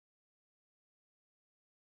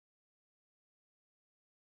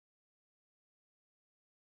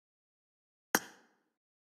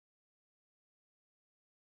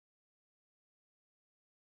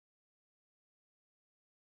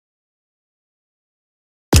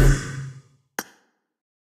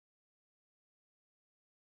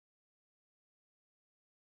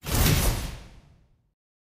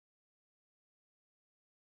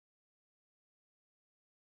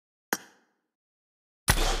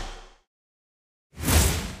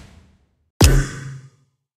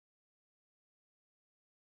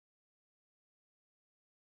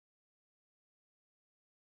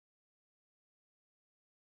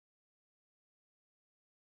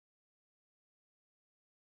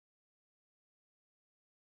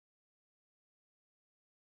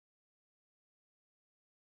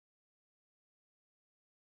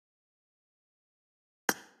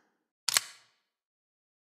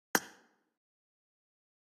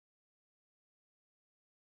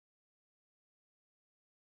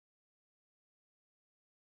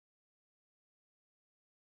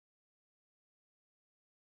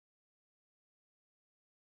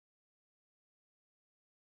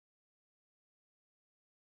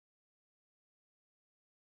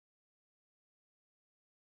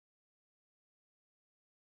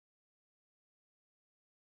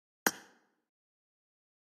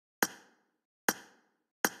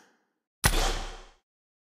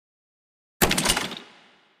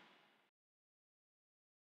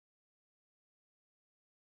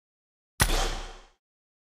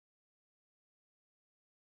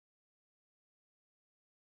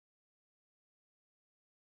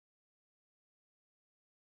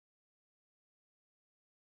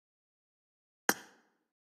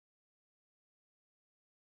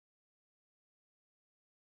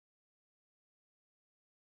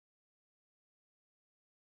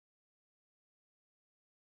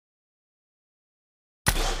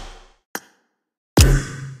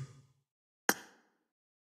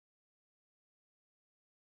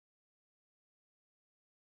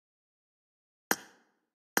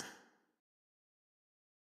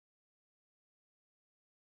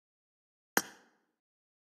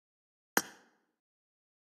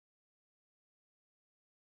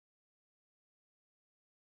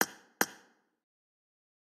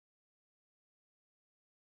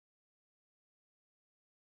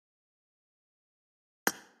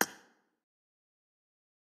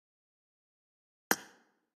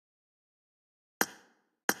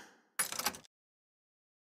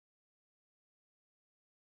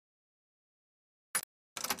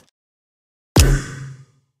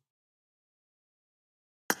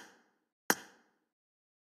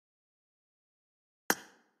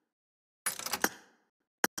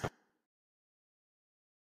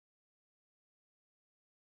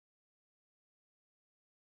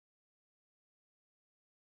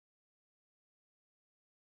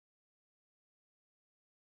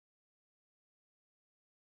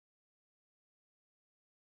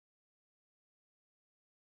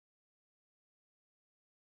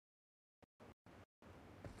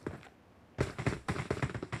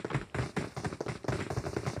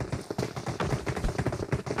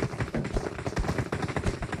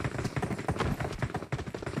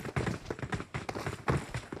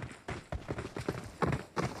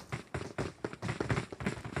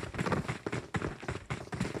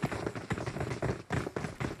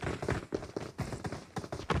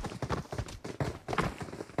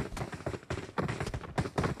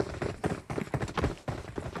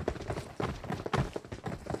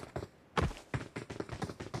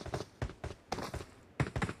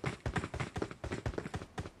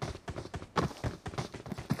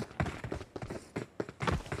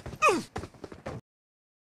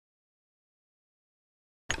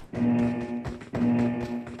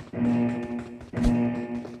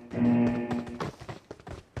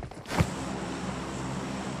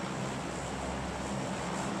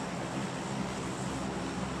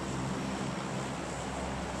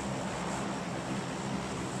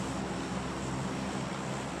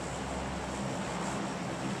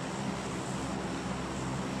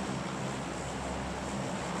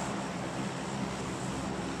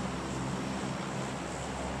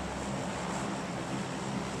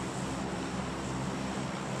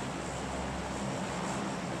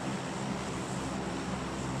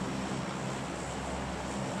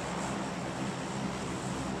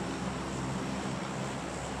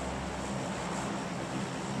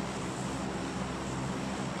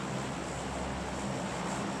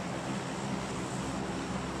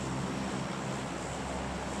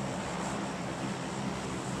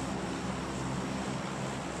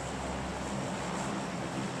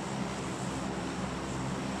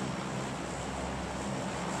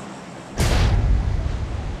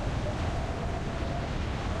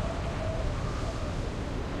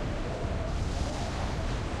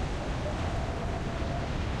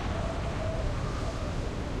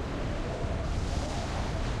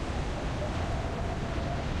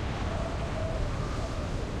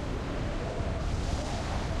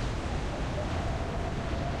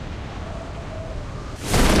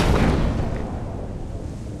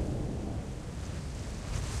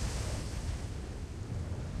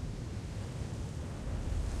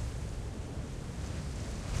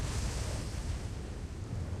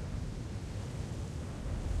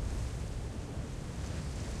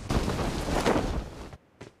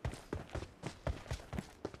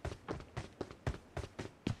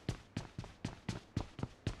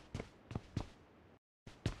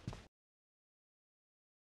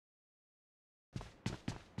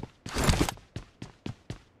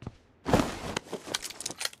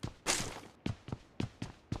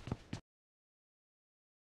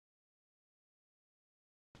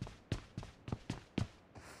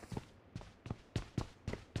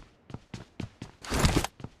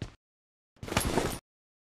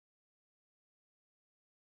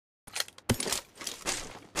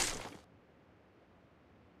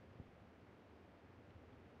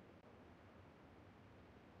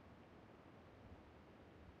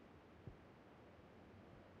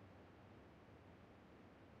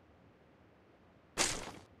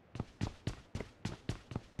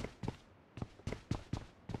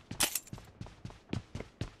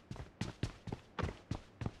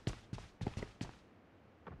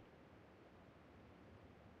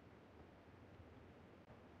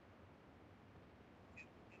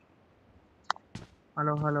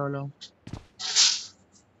Hello hello hello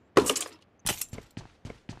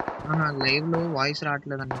live లో voice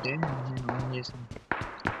రావట్లేదంటే నేను on చేశాను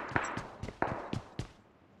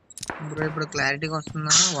బ్రో. ఇప్పుడు క్లారిటీగా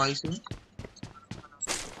వస్తుందా voice?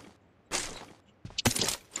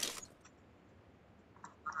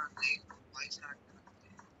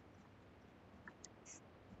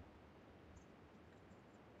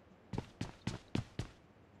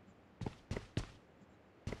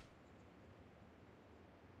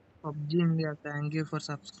 PUBG India, thank you for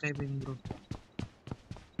subscribing, bro.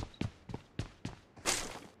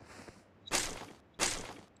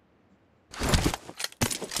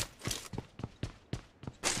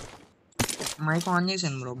 Mic on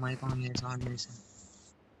చేశాను బ్రో, మైక్ ఆన్ చేశాను.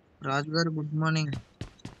 రాజు గారు గుడ్ మార్నింగ్.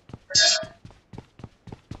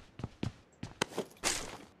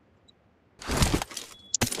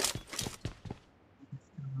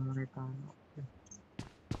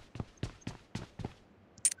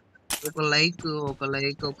 ఒక లైక్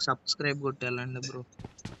ఒక subscribe కొట్టాలండి bro.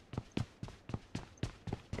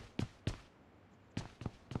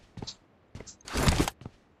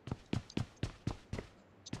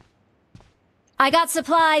 I got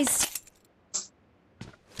supplies.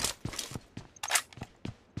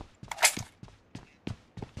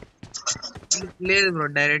 లేదు బ్రో,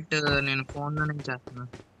 డైరెక్ట్ నేను ఫోన్ లోనే చేస్తున్నా.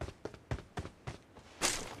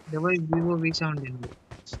 Device Vivo V17 bro.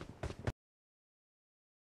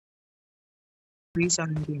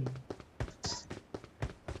 V17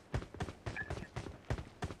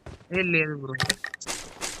 లేదు బ్రో.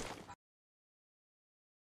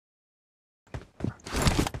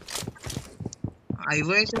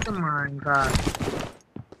 iOS అయితే మా ఇంకా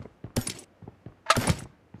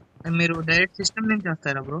మీరు డైరెక్ట్ సిస్టమ్ నుంచి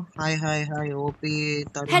చేస్తారా bro? Hi hi hi OP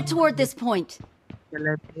Head toward this point.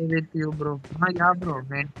 With you bro. Yeah bro,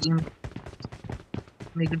 నేను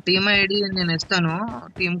మీకు టీమ్ ఐడి నేను ఇస్తాను.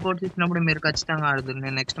 టీమ్ కోడ్స్ ఇచ్చినప్పుడు మీరు ఖచ్చితంగా ఆడదు.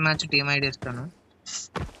 నేను నెక్స్ట్ మ్యాచ్ టీమ్ ఐడి ఇస్తాను.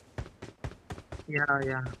 Yeah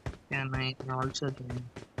yeah, can I also join?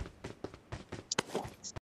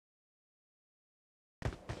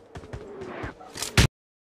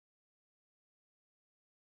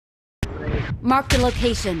 Marked a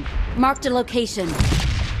location. Marked a location.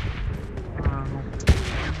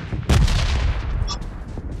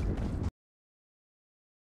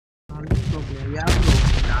 Yeah, bro.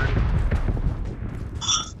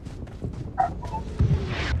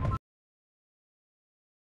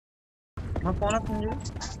 My phone up in you.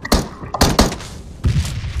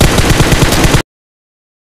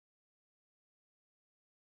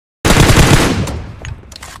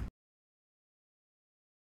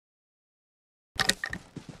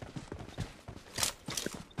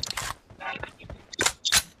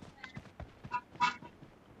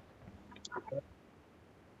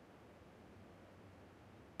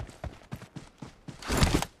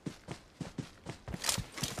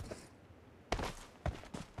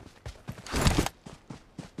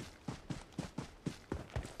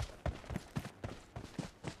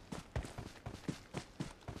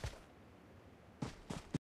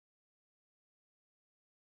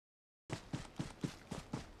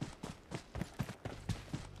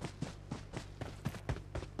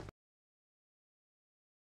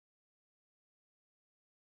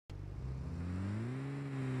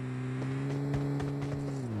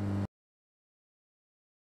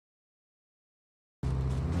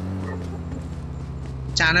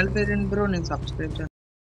 Channel parent bro, నేను సబ్స్క్రైబ్ చేస్తాను.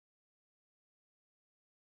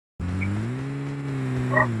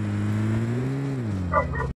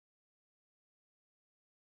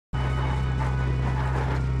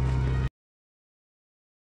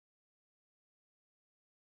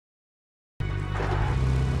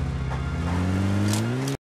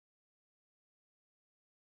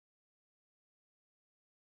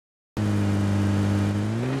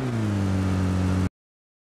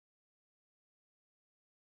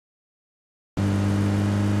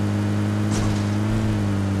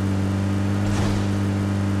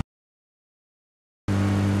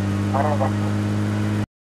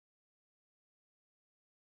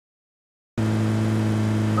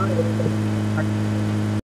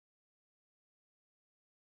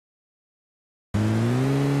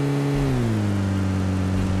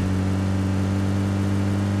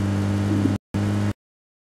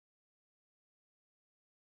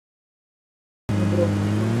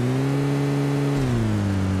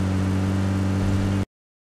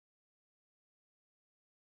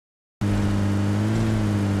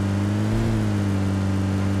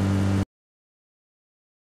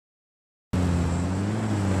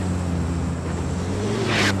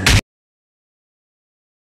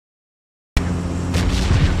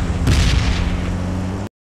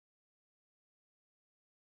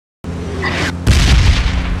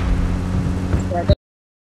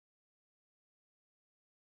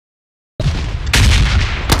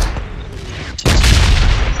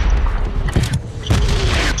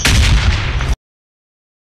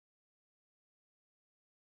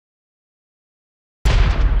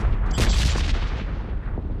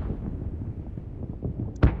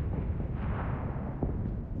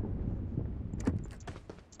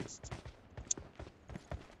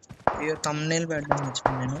 అయ్యో thumbnail పెట్టడం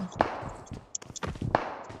మర్చిపోయాను నేను.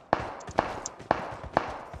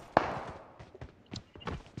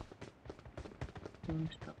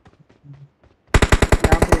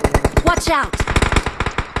 Watch out!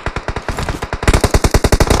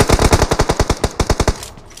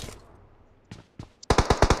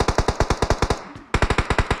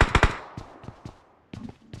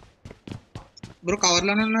 బ్రో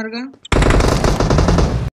కవర్లోనే ఉన్నారుగా.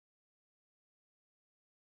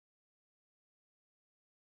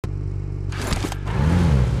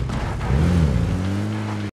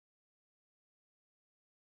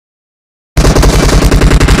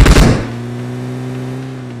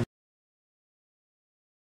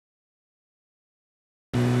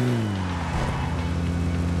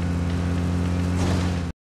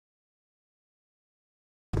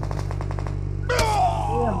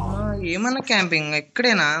 ఏమన్నా camping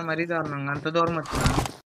ఎక్కడేనా మరీ దారుణంగా అంత దూరం వచ్చినా.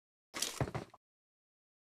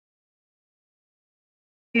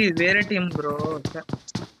 ఇది వేరే team bro.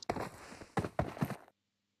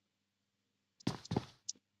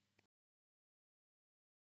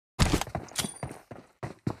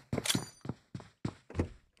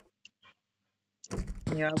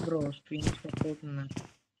 Yeah bro screen stuck అవుతుంది.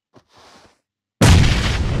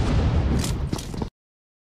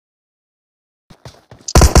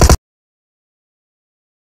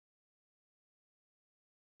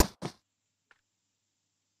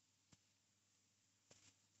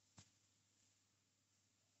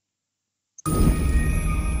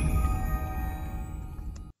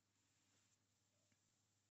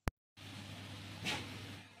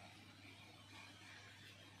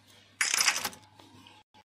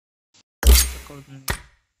 అవుతుంది.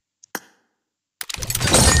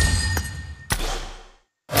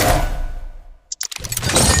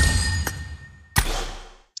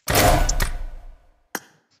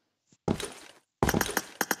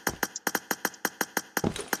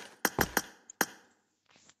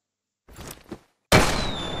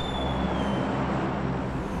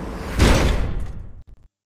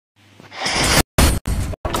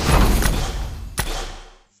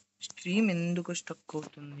 స్ట్రీమ్ ఎందుకు స్టక్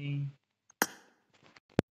అవుతుంది?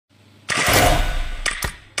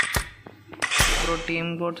 బ్రో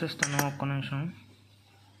టీమ్ కోడ్స్ ఇస్తాను, ఒక్క నిమిషం.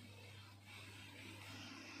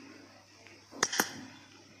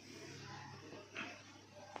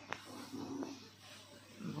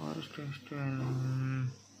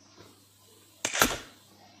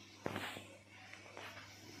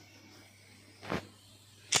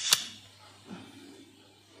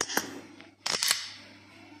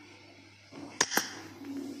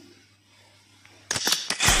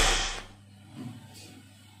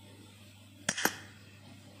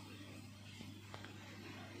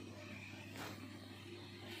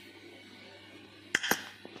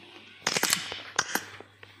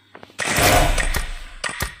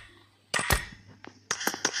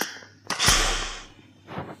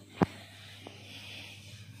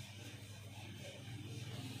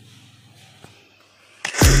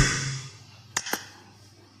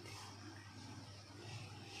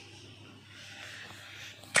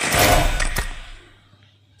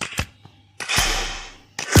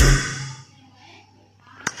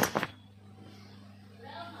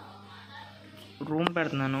 రూమ్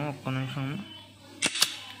పెడుతున్నాను, ఒక్క నిమిషం.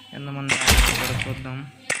 ఎంతమంది చూద్దాం.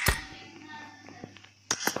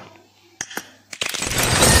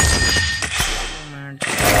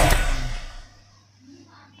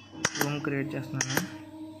 రూమ్ క్రియేట్ చేస్తున్నాను.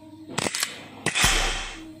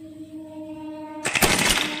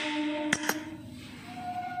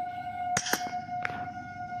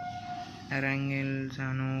 ఎరంగిల్స్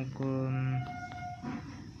అనుకు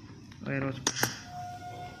వైరోస్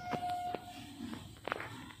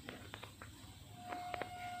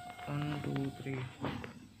 1 2 3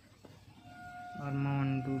 వర్మ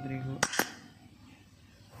 1 2 3 4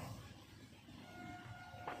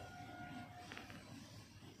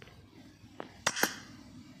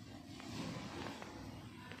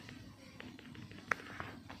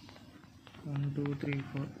 1 2 3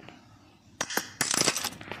 4.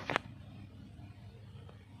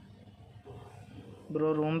 బ్రో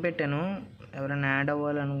రూమ్ పెట్టాను, ఎవరైనా యాడ్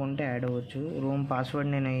అవ్వాలనుకుంటే యాడ్ అవ్వచ్చు. రూమ్ పాస్వర్డ్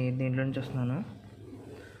నేను దీంట్లో నుంచి వస్తున్నాను.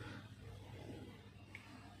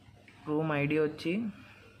 రూమ్ ఐడి వచ్చి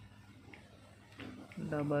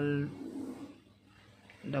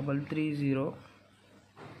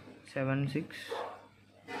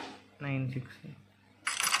 330769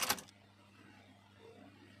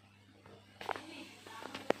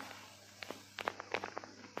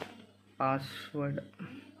 password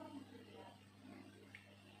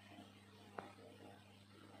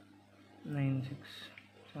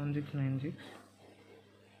 767696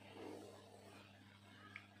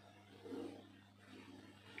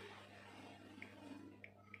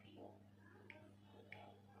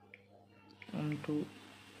 1 2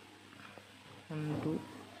 1 2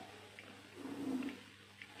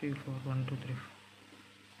 3 4 1 2 3 4.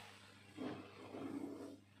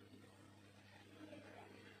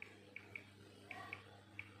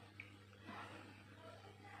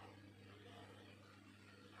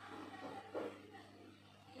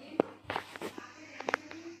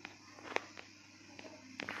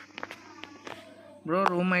 Bro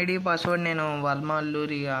room ID password నేను వర్మ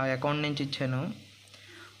అల్లూరి అకౌంట్ నుంచి ఇచ్చాను.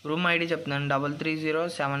 రూమ్ ఐడి చెప్తున్నాను,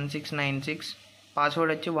 330769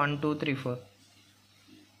 పాస్వర్డ్ వచ్చి 1 2 3 4.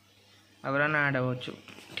 ఎవరైనా యాడ్ అవ్వచ్చు.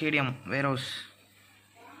 టీడీఎం వేర్ హౌస్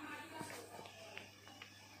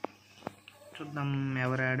చూద్దాం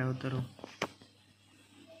ఎవరు యాడ్ అవుతారు.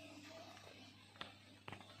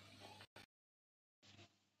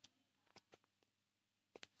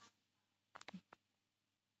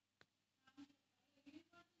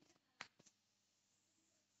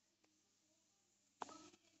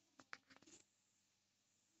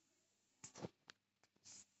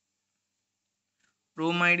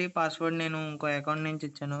 రూమ్ ఐడి పాస్వర్డ్ నేను ఇంకో అకౌంట్ నుంచి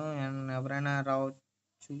ఇచ్చాను, ఎవరైనా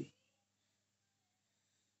రావచ్చు.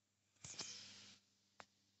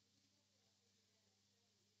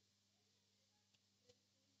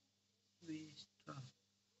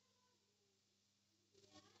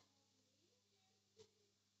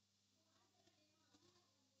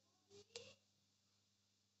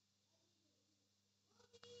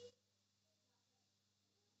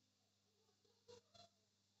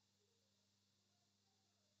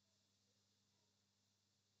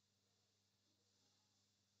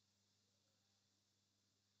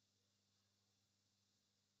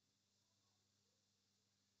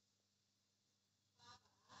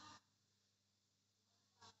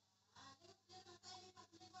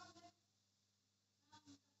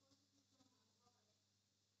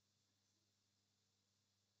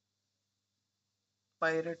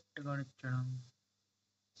 పైరెట్ గాడు ఇచ్చాడు.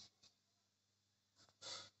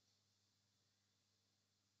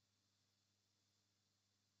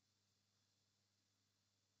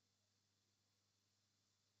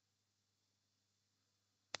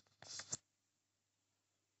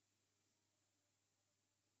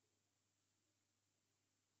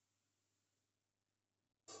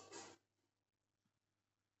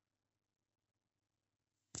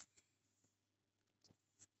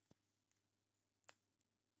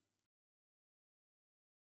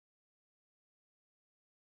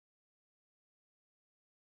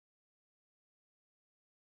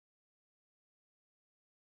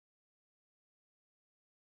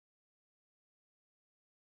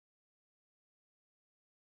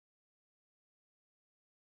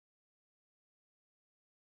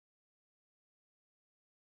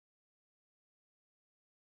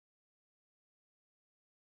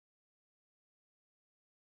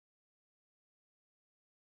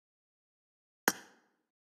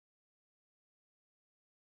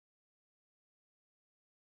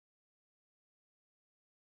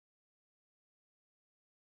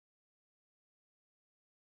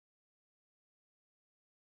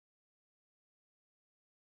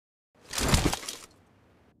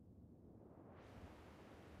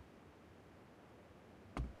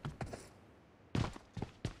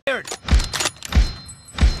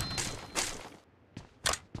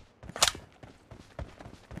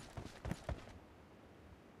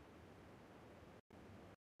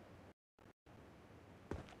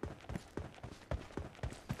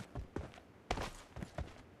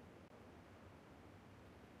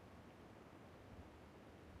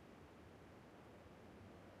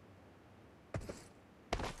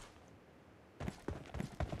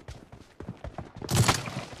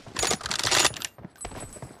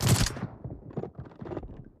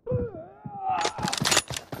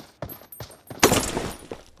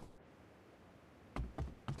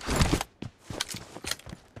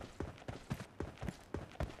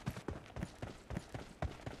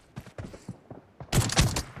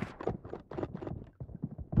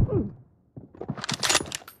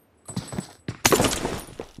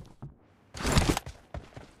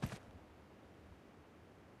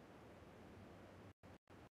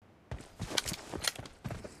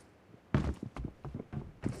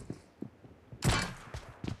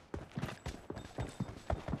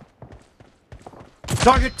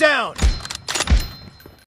 Target down!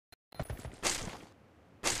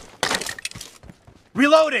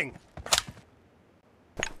 Reloading!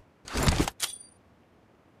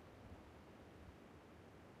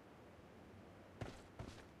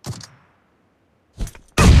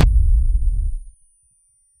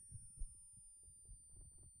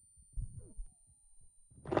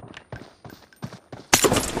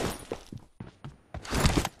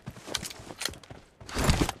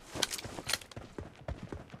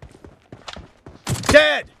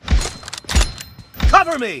 Dead!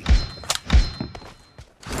 Cover me!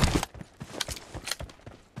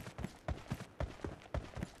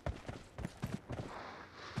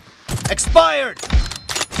 Expired!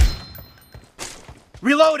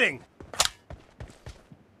 Reloading!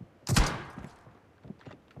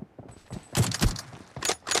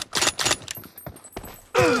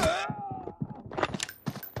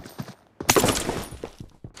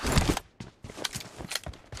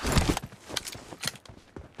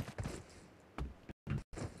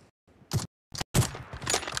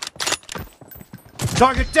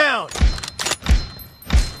 Target down!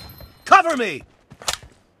 Cover me!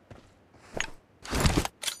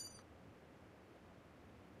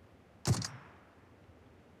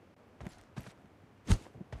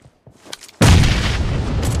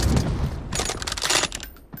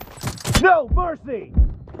 No mercy!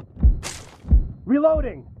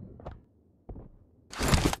 Reloading!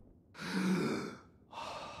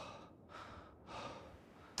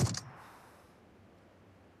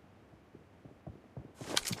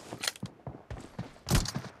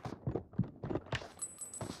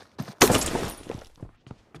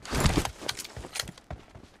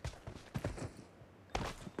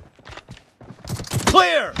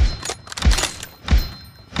 Clear!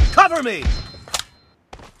 Cover me!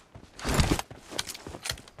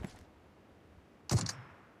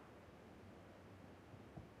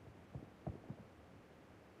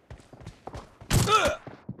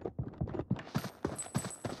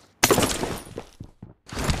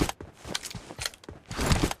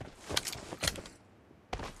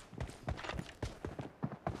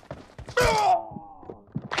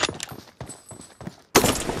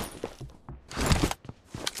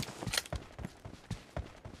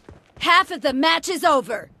 Half of the match is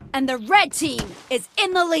over, and the red team is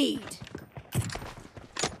in the lead.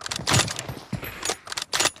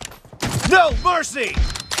 No mercy!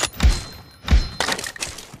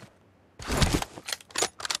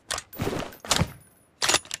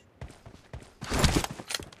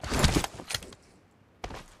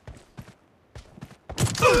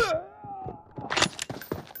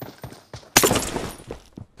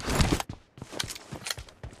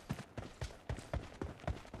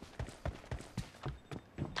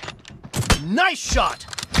 Nice shot!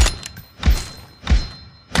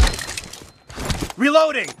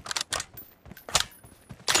 Reloading!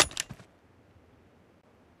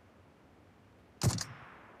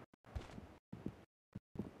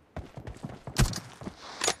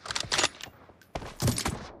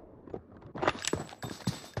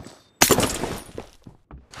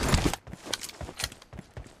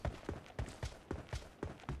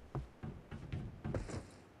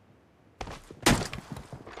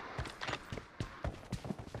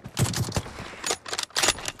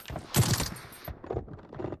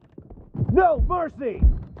 No mercy!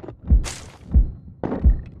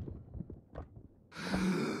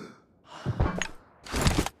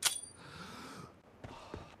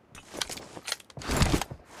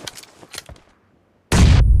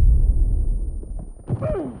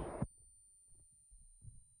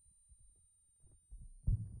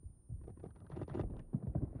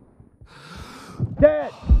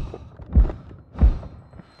 Dead!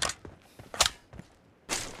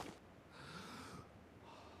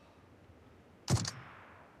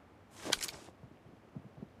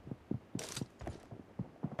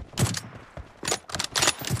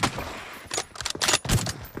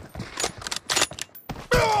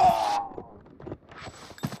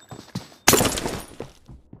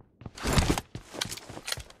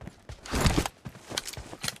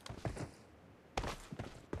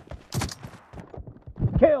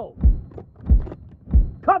 Kill!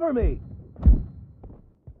 Cover me!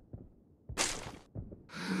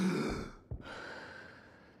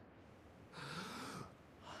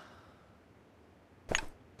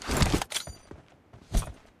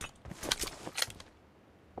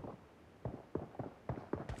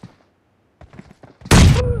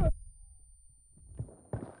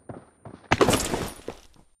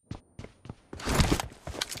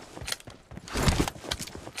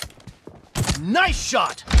 Nice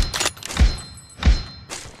shot!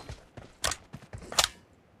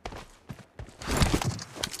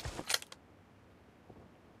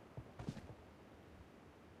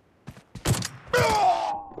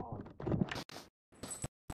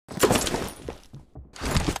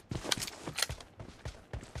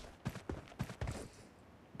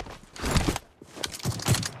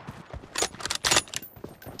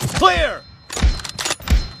 Clear!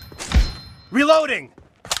 Reloading!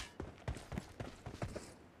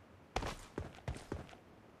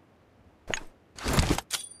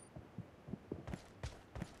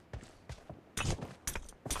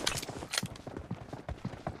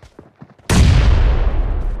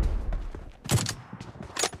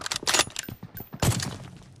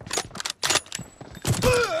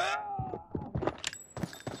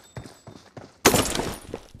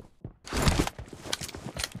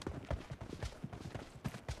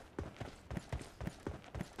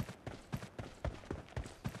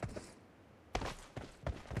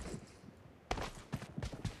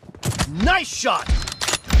 Nice shot!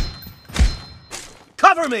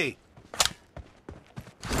 Cover me!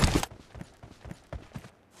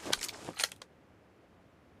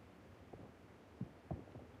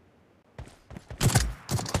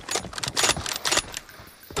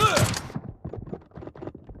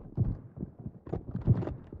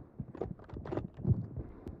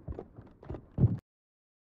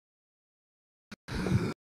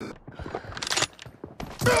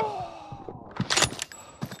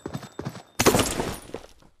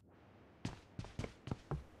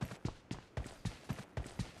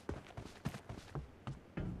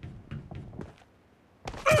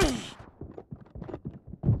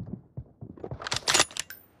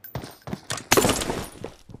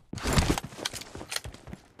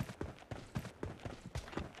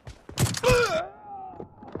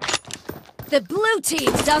 The blue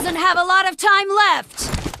team doesn't have a lot of time left.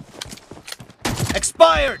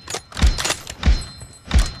 Expired!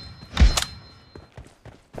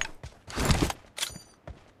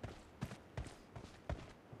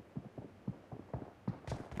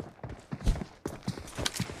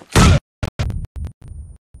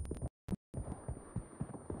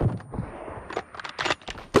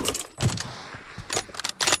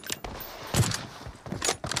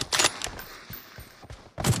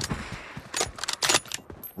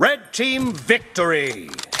 Red team victory!